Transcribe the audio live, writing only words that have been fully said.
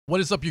What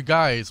is up, you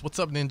guys? What's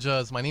up,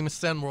 ninjas? My name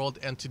is World,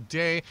 and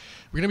today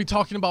we're gonna be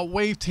talking about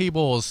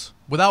wavetables.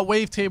 Without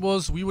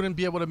wavetables, we wouldn't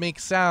be able to make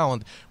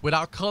sound.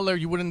 Without color,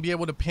 you wouldn't be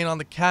able to paint on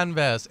the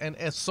canvas, and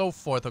so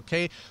forth.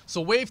 Okay,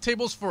 so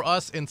wavetables for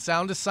us in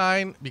sound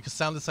design, because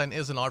sound design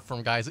is an art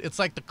form, guys. It's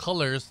like the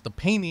colors, the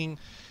painting,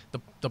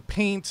 the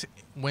paint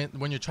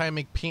when you're trying to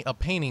make a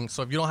painting.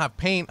 So if you don't have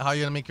paint, how are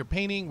you gonna make your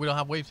painting? We don't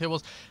have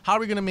wavetables. How are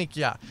we gonna make?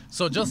 Yeah.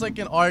 So just like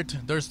in art,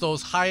 there's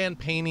those high-end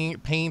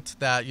paint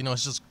that, you know,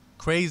 it's just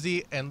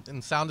crazy, and in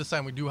sound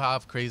design we do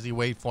have crazy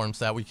waveforms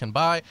that we can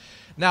buy.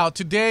 Now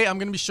today I'm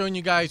going to be showing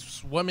you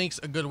guys what makes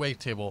a good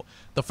wavetable.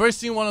 The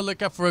first thing you want to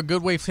look at for a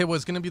good wavetable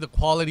is going to be the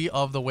quality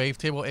of the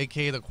wavetable,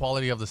 aka the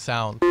quality of the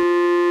sound.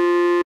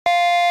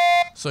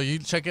 So you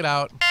check it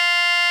out.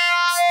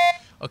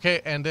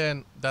 Okay, and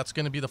then that's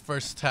going to be the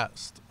first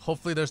test.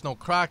 Hopefully there's no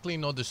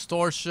crackling, no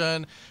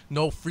distortion,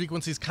 no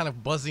frequencies kind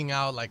of buzzing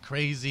out like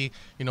crazy.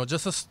 You know,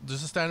 just a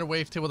standard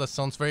wavetable that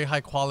sounds very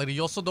high quality.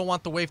 You also don't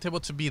want the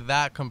wavetable to be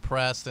that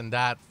compressed and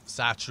that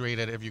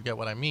saturated, if you get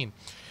what I mean.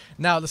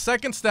 Now, the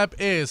second step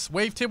is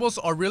wavetables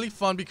are really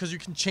fun because you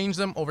can change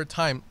them over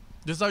time.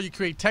 This is how you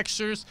create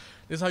textures.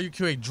 This is how you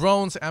create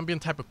drones,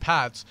 ambient type of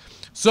pads.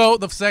 So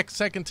the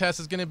second test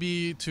is going to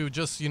be to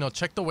just, you know,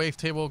 check the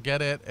wavetable,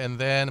 get it, and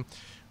then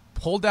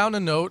hold down a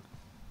note.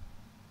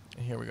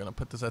 Here, we're gonna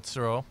put this at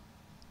 0.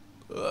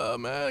 Oh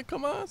man,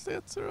 come on, stay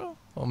at 0.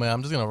 Oh man,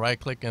 I'm just gonna right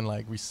click and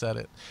like reset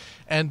it,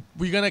 and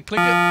we're gonna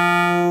click it,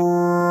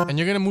 and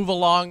you're gonna move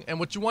along. And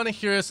what you want to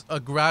hear is a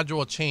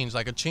gradual change,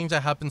 like a change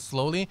that happens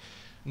slowly,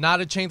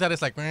 not a change that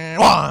is like, you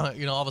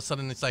know, all of a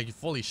sudden it's like,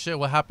 holy shit,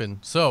 what happened?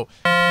 So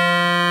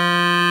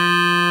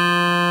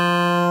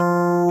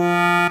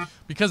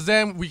because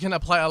then we can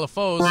apply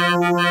LFOs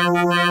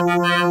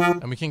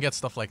and we can get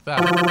stuff like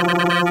that.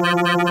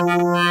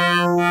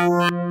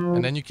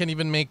 And then you can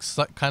even make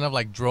kind of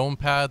like drone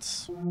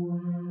pads. You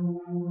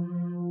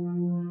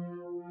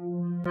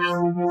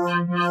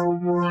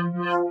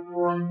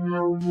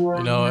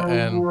know,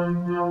 and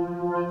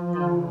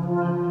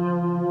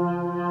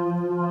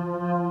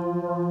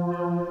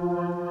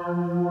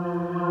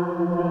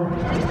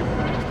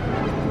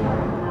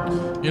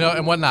you know,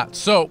 and whatnot.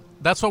 So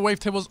that's why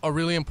wavetables are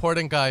really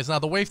important, guys. Now,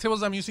 the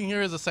wavetables I'm using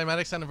here is the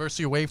Cymatics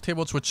Anniversary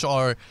wavetables, which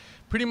are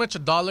pretty much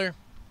 $1,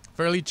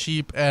 fairly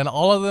cheap, and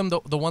all of them,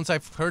 the ones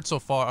I've heard so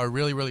far, are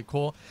really, really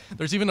cool.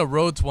 There's even a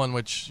Rhodes one,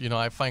 which, you know,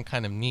 I find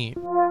kind of neat.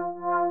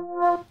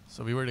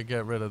 So if we were to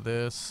get rid of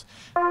this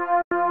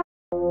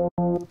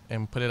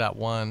and put it at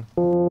 1.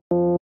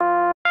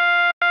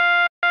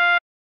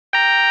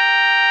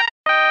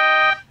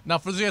 Now,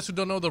 for those of you guys who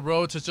don't know, the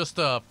Rhodes is just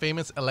a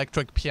famous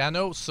electric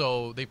piano.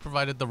 So they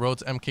provided the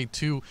Rhodes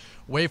MK2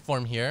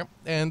 waveform here.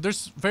 And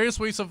there's various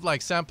ways of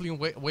like sampling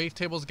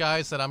wavetables,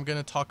 guys, that I'm going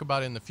to talk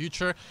about in the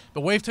future.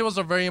 But wavetables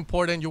are very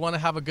important. You want to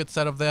have a good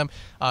set of them.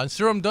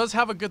 Serum does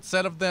have a good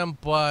set of them.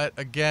 But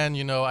again,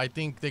 you know, I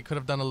think they could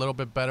have done a little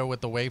bit better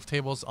with the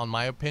wavetables, on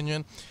my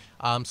opinion.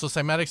 So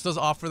Cymatics does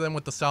offer them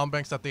with the sound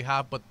banks that they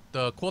have. But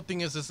the cool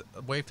thing is this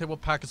wavetable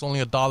pack is only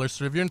 $1.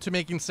 So if you're into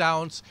making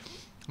sounds,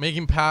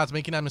 making pads,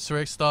 making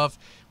atmospheric stuff,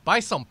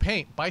 buy some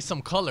paint, buy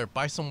some color,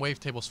 buy some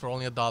wavetables for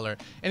only $1.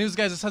 Anyways,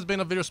 guys, this has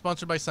been a video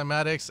sponsored by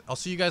Cymatics. I'll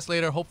see you guys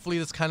later. Hopefully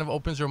this kind of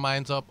opens your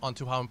minds up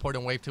onto how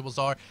important wavetables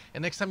are,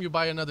 and next time you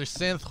buy another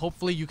synth,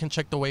 hopefully you can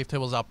check the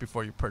wavetables out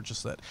before you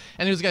purchase it.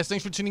 Anyways, guys,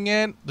 thanks for tuning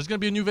in. There's gonna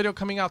be a new video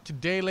coming out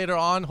today later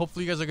on.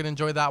 Hopefully you guys are gonna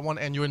enjoy that one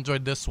and you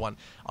enjoyed this one.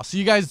 I'll see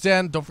you guys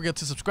then. Don't forget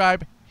to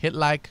subscribe, hit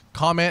like,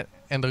 comment,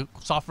 and the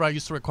software I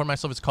use to record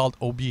myself is called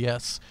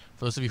OBS,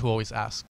 for those of you who always ask.